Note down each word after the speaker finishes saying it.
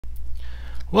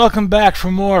Welcome back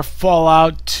for more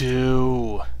Fallout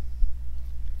 2.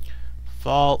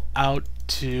 Fallout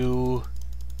 2.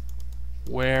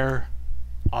 Where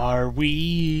are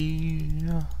we?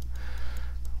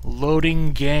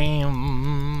 Loading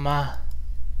game.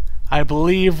 I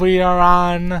believe we are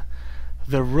on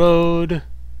the road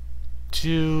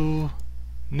to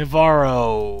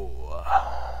Navarro.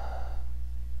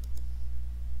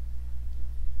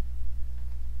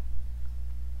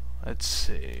 Let's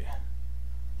see.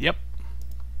 Yep.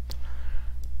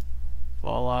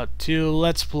 Fallout 2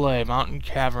 Let's Play Mountain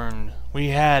Cavern. We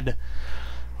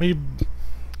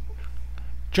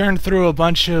journeyed through a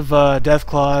bunch of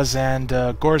Deathclaws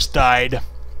and Gorse died.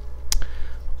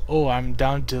 Oh, I'm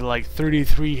down to like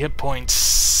 33 hit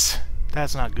points.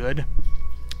 That's not good.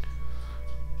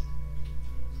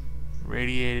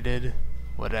 Radiated,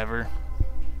 whatever.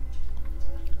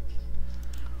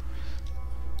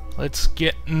 Let's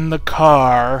get in the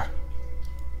car.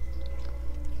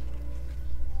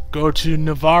 Go to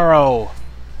Navarro.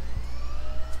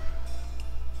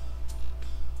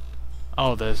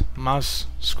 Oh, the mouse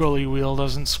scrolly wheel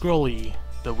doesn't scrolly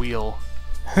the wheel.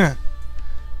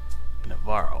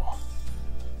 Navarro.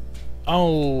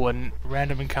 Oh, a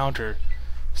random encounter.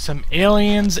 Some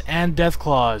aliens and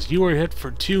Deathclaws. You were hit for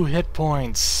 2 hit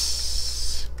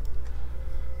points.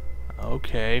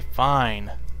 Okay,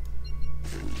 fine.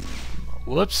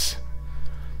 Whoops.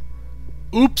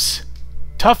 Oops.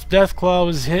 Tough Deathclaw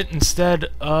was hit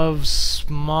instead of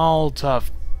small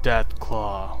tough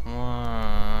Deathclaw.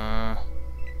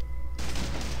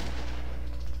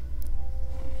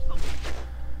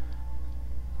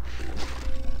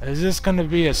 Is this gonna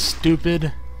be a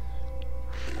stupid?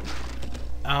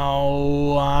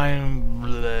 Oh,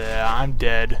 I'm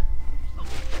dead.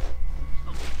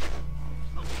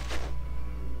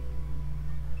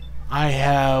 I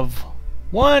have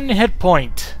 1 hit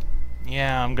point.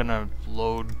 Yeah, I'm gonna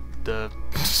load the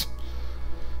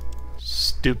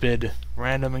stupid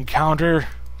random encounter.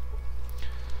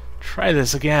 Try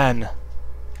this again.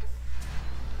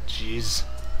 Jeez.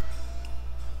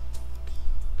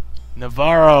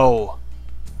 Navarro.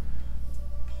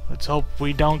 Let's hope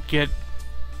we don't get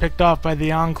picked off by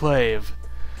the Enclave.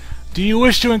 Do you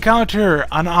wish to encounter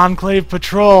an Enclave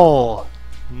patrol?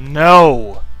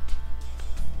 No.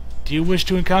 Do you wish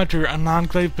to encounter an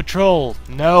Enclave patrol?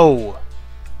 No.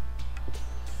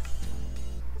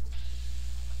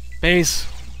 Base,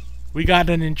 we got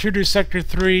an intruder Sector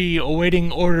 3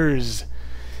 awaiting orders.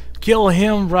 Kill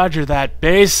him, roger that,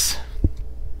 base.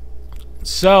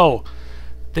 So,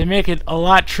 they make it a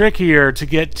lot trickier to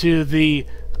get to the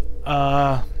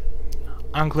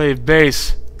Enclave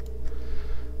base.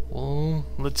 Well,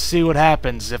 let's see what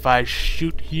happens if I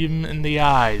shoot him in the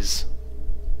eyes.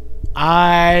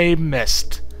 I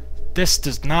missed. This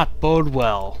does not bode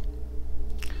well.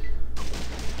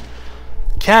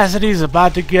 Cassidy's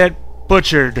about to get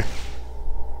butchered.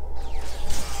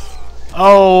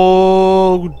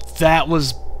 Oh, that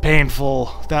was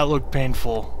painful. That looked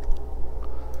painful.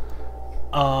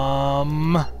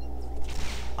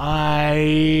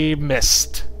 I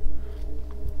missed.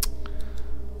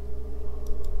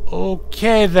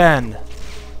 Okay then.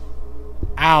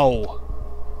 Ow.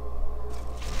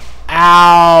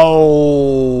 Ow!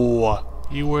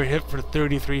 You were hit for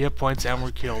 33 hit points and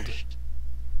were killed.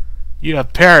 You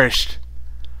have perished.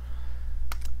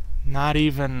 Not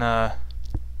even a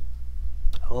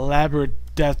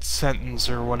elaborate death sentence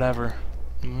or whatever.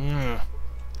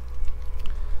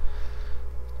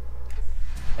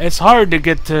 It's hard to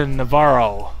get to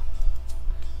Navarro.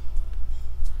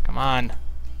 Come on.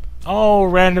 Oh,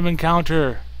 random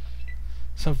encounter.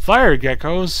 Some fire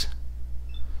geckos.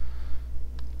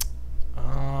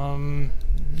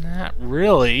 Not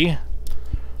really.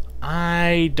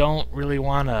 I don't really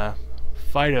want to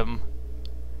fight him.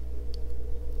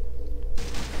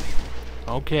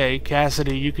 Okay,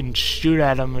 Cassidy, you can shoot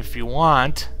at him if you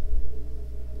want.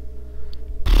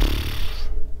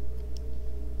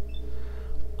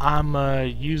 I'm gonna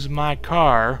use my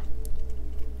car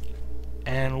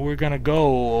and we're gonna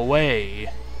go away.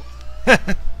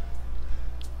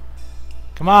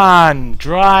 Come on,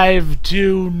 drive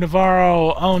to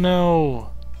Navarro. Oh no.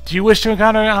 Do you wish to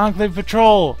encounter an Enclave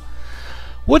patrol?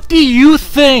 What do you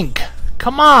think?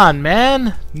 Come on,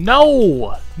 man.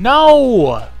 No.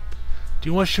 No. Do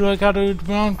you wish to encounter an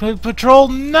Enclave patrol?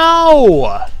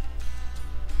 No.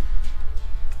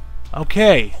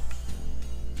 Okay.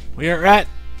 We are at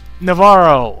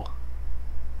Navarro.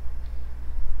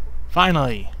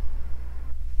 Finally.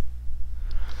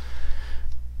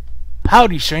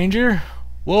 Howdy, stranger.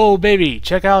 Whoa, baby,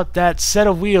 check out that set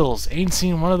of wheels. Ain't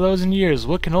seen one of those in years.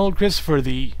 What can old Christopher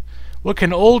What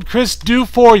can old Chris do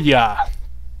for ya?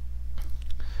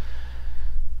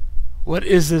 What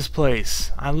is this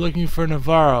place? I'm looking for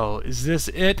Navarro. Is this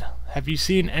it? Have you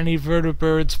seen any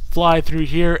vertebrates fly through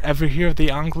here? Ever hear of the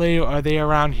Enclave? Are they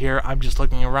around here? I'm just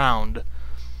looking around.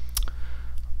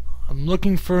 I'm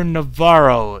looking for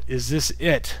Navarro. Is this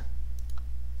it?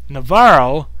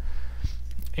 Navarro?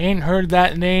 Ain't heard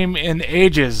that name in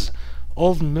ages.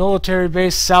 Old military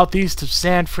base southeast of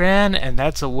San Fran, and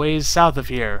that's a ways south of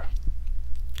here.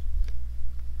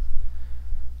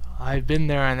 I've been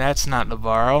there, and that's not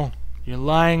Navarro. You're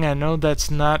lying. I know that's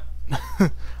not...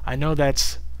 I know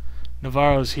that's...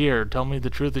 Navarro's here. Tell me the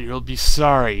truth or you'll be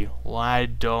sorry. Why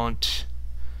don't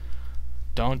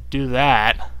do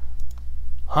that.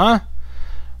 Huh?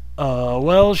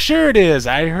 Well, sure it is.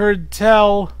 I heard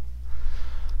tell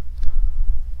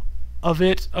of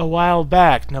it a while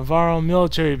back. Navarro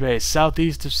military base,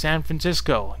 southeast of San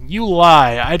Francisco. You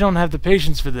lie. I don't have the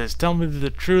patience for this. Tell me the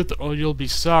truth or you'll be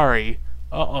sorry.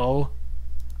 Uh-oh.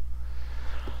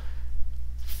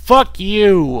 Fuck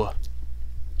you!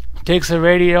 Takes the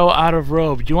radio out of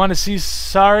robe. You want to see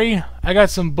sorry? I got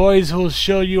some boys who'll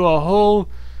show you a whole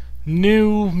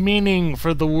new meaning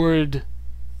for the word.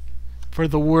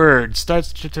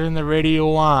 Starts to turn the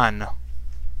radio on.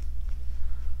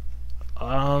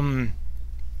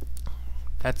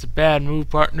 That's a bad move,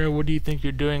 partner. What do you think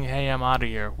you're doing? Hey, I'm out of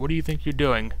here. What do you think you're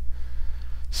doing?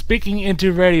 Speaking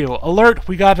into radio. Alert!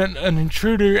 We got an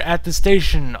intruder at the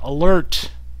station.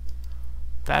 Alert!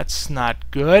 That's not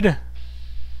good.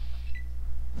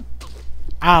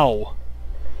 Ow.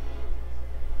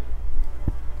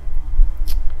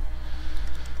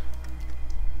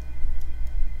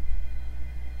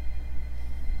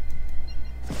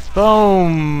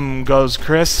 Boom goes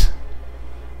Chris.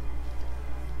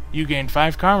 You gained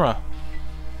 5 karma.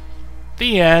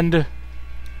 The end.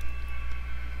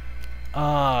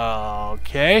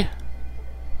 Okay.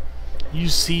 You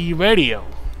see radio.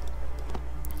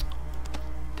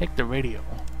 Take the radio.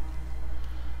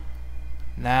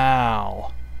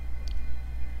 Now.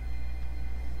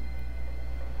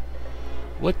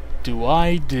 What do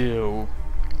I do?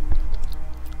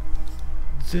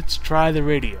 Let's try the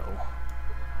radio.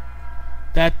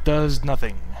 That does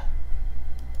nothing.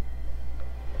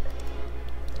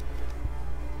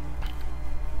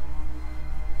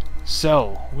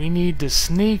 So, we need to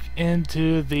sneak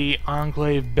into the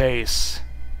Enclave base.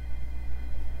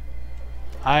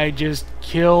 I just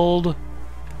killed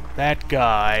that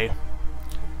guy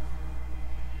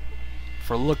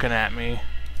for looking at me.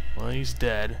 Well, he's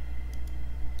dead.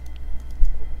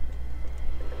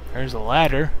 There's a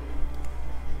ladder.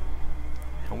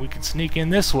 And we can sneak in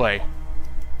this way.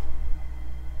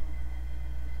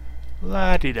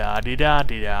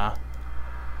 La-di-da-di-da-di-da.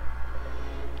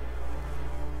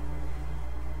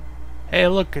 Hey,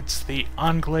 look, it's the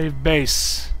Enclave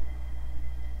base.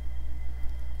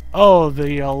 Oh,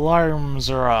 the alarms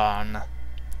are on.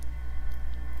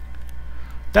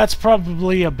 That's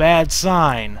probably a bad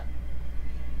sign.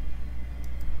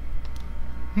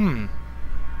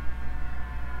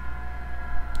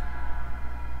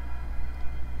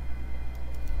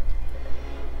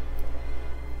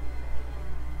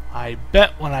 I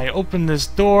bet when I open this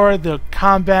door, the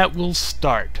combat will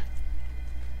start.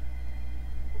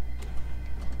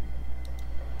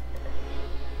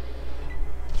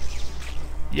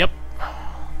 Yep.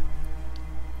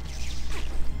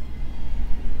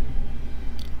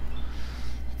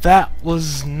 That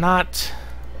was not...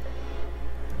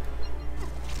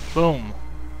 Boom.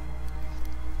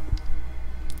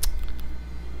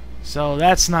 So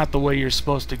that's not the way you're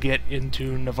supposed to get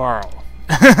into Navarro.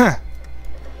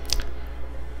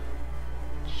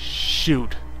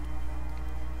 Shoot.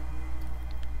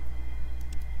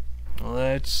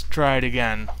 Let's try it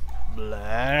again.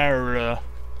 Blah.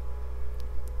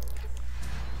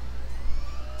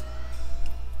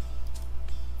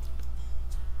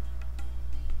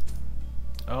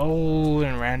 Oh,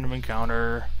 and random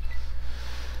encounter.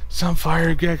 Some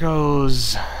fire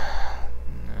geckos.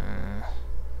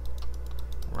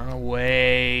 Run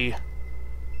away.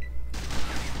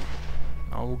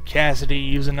 Oh, Cassidy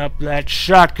using up that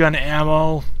shotgun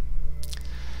ammo.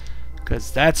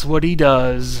 'Cause that's what he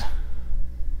does.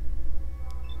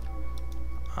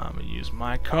 I'm gonna use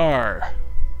my car.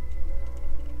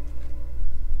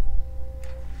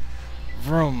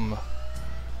 Vroom.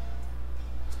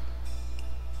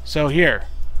 So here,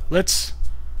 let's...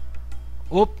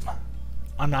 Oop.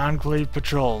 An Enclave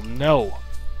patrol. No.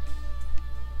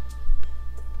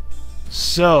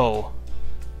 So...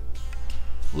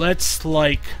 let's,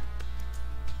 like...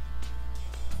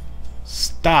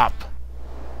 stop.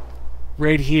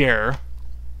 Right here.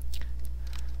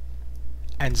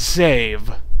 and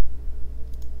save.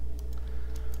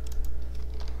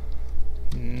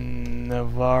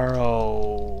 Navarro.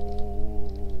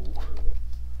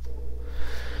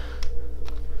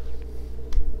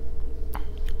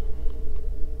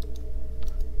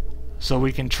 So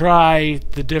we can try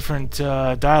the different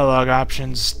dialogue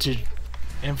options to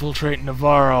infiltrate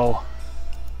Navarro.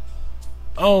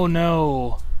 Oh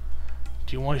no!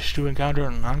 Do you wish to encounter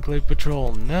an Enclave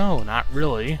patrol? No, not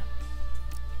really.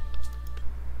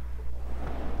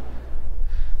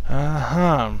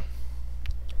 Uh-huh.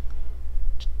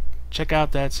 Check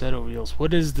out that set of wheels.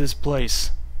 What is this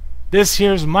place? This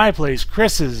here's my place,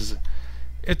 Chris's.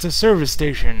 It's a service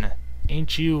station.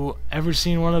 Ain't you ever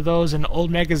seen one of those in old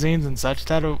magazines and such?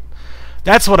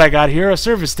 That's what I got here, a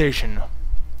service station.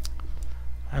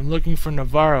 I'm looking for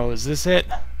Navarro. Is this it?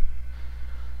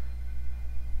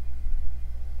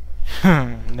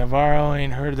 Navarro,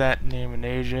 ain't heard that name in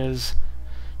ages.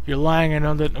 You're lying. I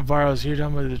know that Navarro's here. Tell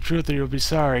me the truth or you'll be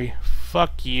sorry.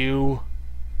 Fuck you.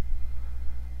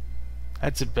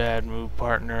 That's a bad move,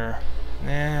 partner.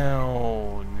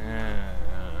 No.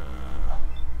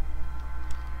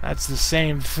 That's the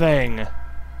same thing.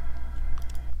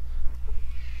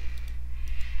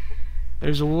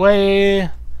 There's a way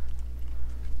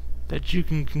that you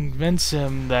can convince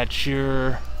him that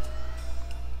you're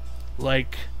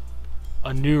like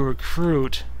a new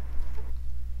recruit.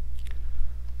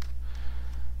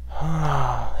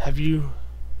 Have you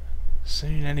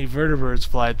seen any vertebrates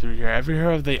fly through here? Ever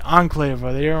heard of the Enclave?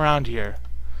 Are they around here?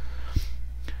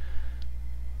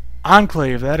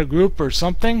 Enclave, that a group or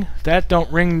something? That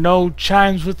don't ring no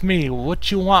chimes with me.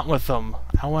 What you want with them?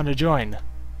 I want to join.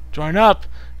 Join up?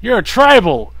 You're a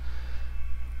tribal!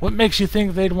 What makes you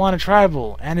think they'd want a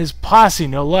tribal? And his posse,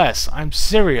 no less. I'm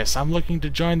serious. I'm looking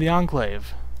to join the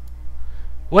Enclave.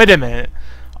 Wait a minute.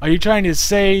 Are you trying to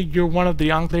say you're one of the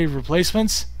Enclave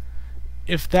replacements?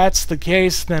 If that's the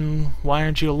case, then why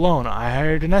aren't you alone? I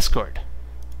hired an escort.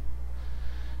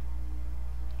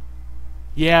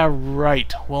 Yeah,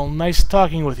 right. Well, nice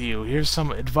talking with you. Here's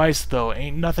some advice, though.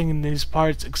 Ain't nothing in these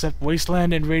parts except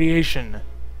wasteland and radiation.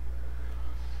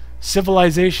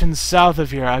 Civilization's south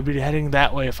of here. I'd be heading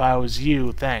that way if I was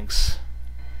you. Thanks.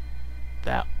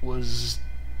 That was...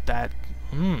 that...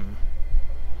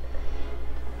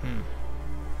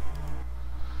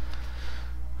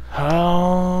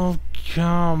 How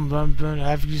come?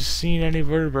 Have you seen any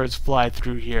vertebrates fly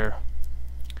through here?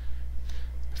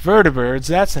 Vertebrates?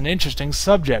 That's an interesting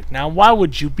subject. Now, why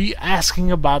would you be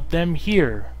asking about them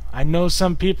here? I know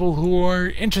some people who are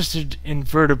interested in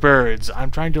vertebrates.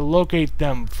 I'm trying to locate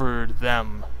them for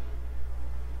them.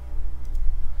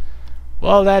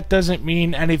 Well, that doesn't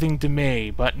mean anything to me,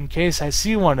 but in case I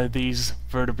see one of these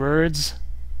vertebrates,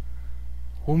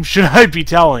 whom should I be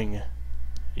telling?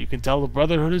 You can tell the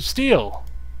Brotherhood of Steel.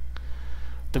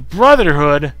 The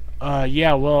Brotherhood?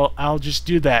 Yeah, well, I'll just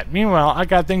do that. Meanwhile, I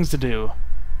got things to do.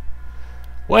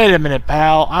 Wait a minute,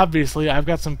 pal. Obviously, I've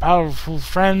got some powerful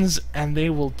friends, and they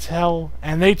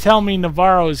tell me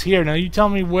Navarro is here. Now, you tell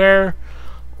me where,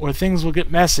 or things will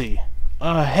get messy.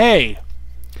 Hey.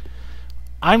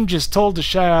 I'm just told to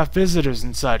shy off visitors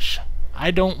and such.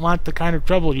 I don't want the kind of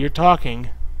trouble you're talking.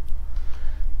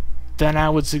 Then I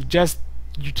would suggest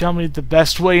you tell me the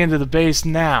best way into the base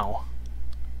now.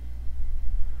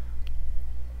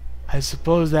 I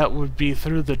suppose that would be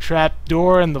through the trap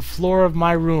door in the floor of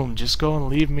my room. Just go and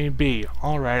leave me be.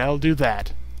 Alright, I'll do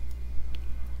that.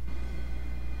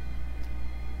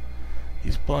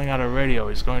 He's pulling out a radio.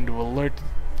 He's going to alert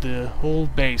the whole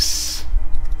base.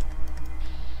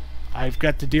 I've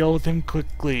got to deal with him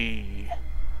quickly.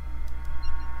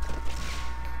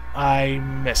 I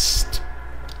missed.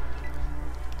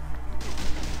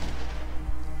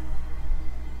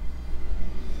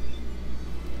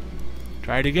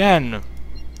 Try it again.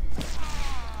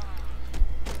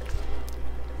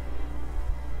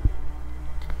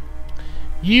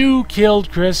 You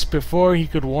killed Chris before he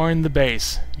could warn the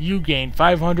base. You gained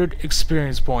 500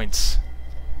 experience points.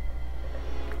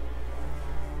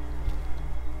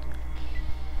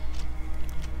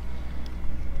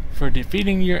 For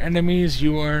defeating your enemies,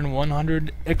 you earn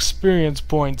 100 experience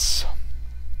points.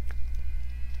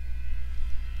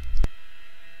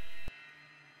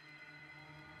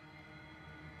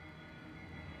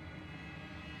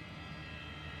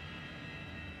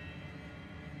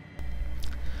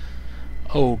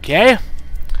 Okay,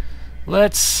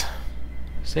 let's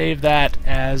save that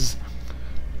as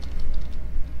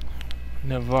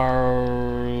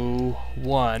Navarro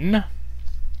 1.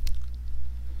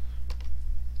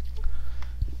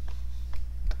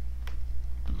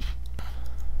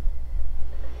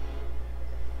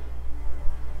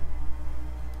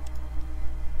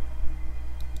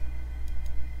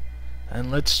 And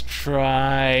let's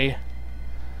try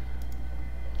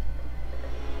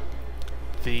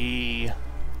the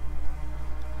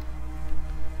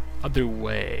other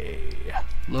way.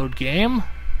 Load game.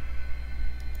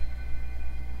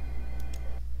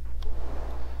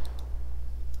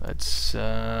 Let's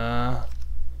I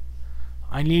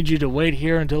need you to wait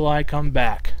here until I come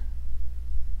back.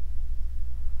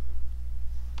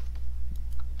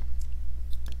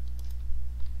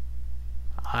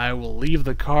 I will leave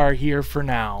the car here for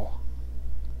now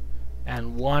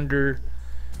and wander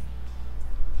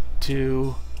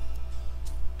to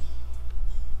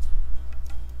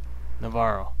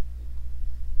Navarro.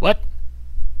 What?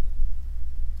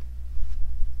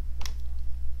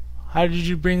 How did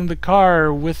you bring the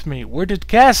car with me? Where did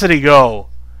Cassidy go?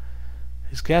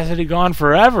 Is Cassidy gone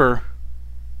forever?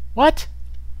 What?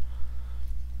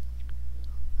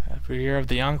 After hear of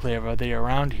the Enclave, are they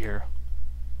around here?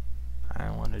 I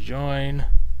want to join.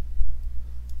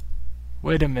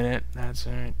 Wait a minute. That's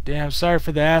alright. Damn, sorry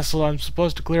for the hassle. I'm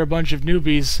supposed to clear a bunch of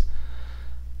newbies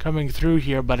coming through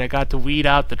here, but I got to weed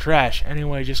out the trash.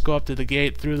 Anyway, just go up to the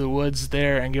gate through the woods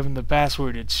there and give them the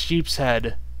password. It's Sheep's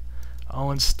Head. Oh,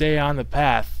 and stay on the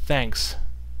path. Thanks.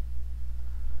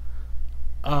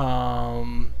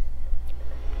 You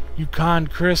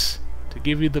conned Chris to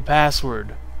give you the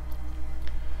password.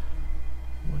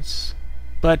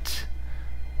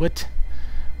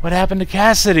 What happened to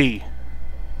Cassidy?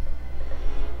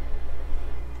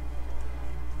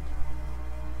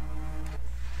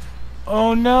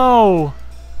 Oh no!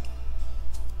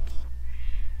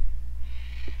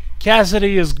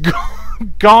 Cassidy is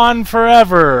gone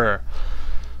forever.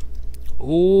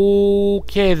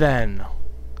 Okay then.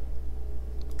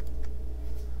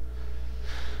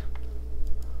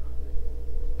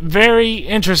 Very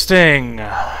interesting.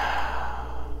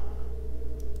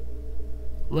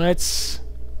 Let's...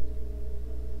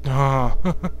 I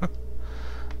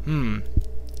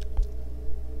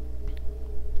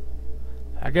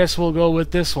guess we'll go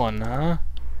with this one, huh?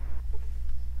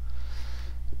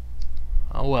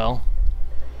 Oh well.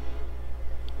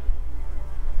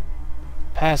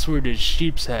 Password is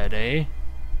Sheep's Head, eh?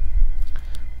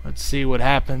 Let's see what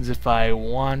happens if I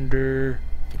wander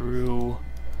through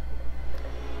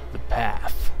the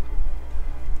path.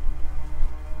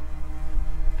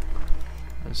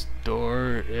 This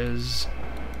door is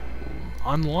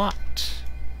unlocked.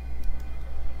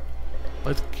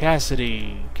 Let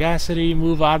Cassidy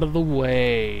move out of the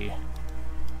way.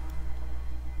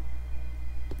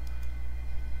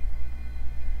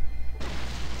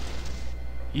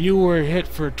 You were hit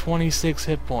for 26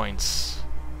 hit points.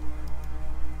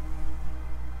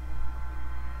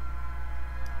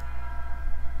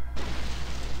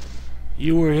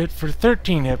 You were hit for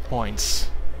 13 hit points.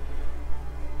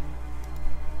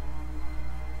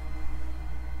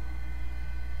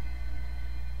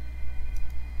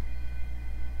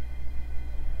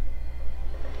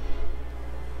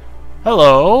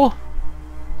 Hello?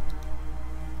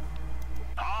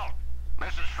 Halt!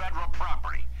 This is federal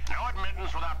property. No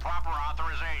admittance without proper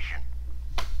authorization.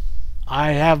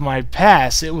 I have my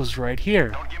pass. It was right here.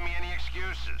 Don't give me any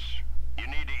excuses. You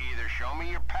need to either show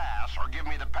me your pass or give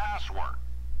me the password.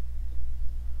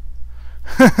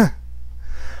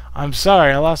 I'm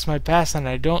sorry, I lost my pass and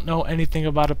I don't know anything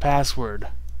about a password.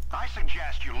 I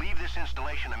suggest you leave this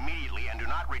installation immediately and do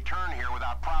not return here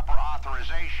without proper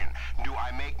authorization. Do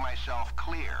I make myself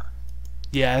clear?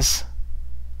 Yes.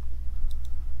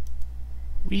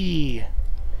 Wee.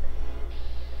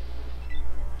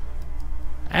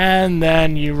 And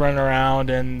then you run around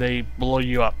and they blow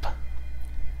you up.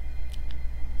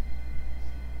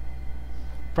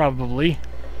 Probably.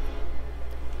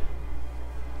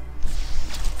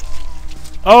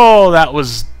 Oh, that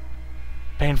was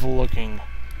painful looking.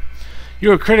 You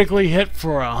were critically hit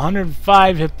for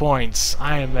 105 hit points.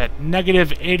 I am at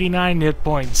negative 89 hit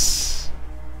points.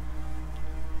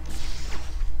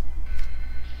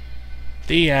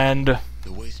 The end.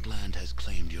 The Wasteland has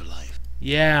claimed your life.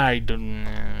 Yeah, I don't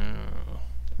know.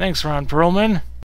 Thanks, Ron Perlman.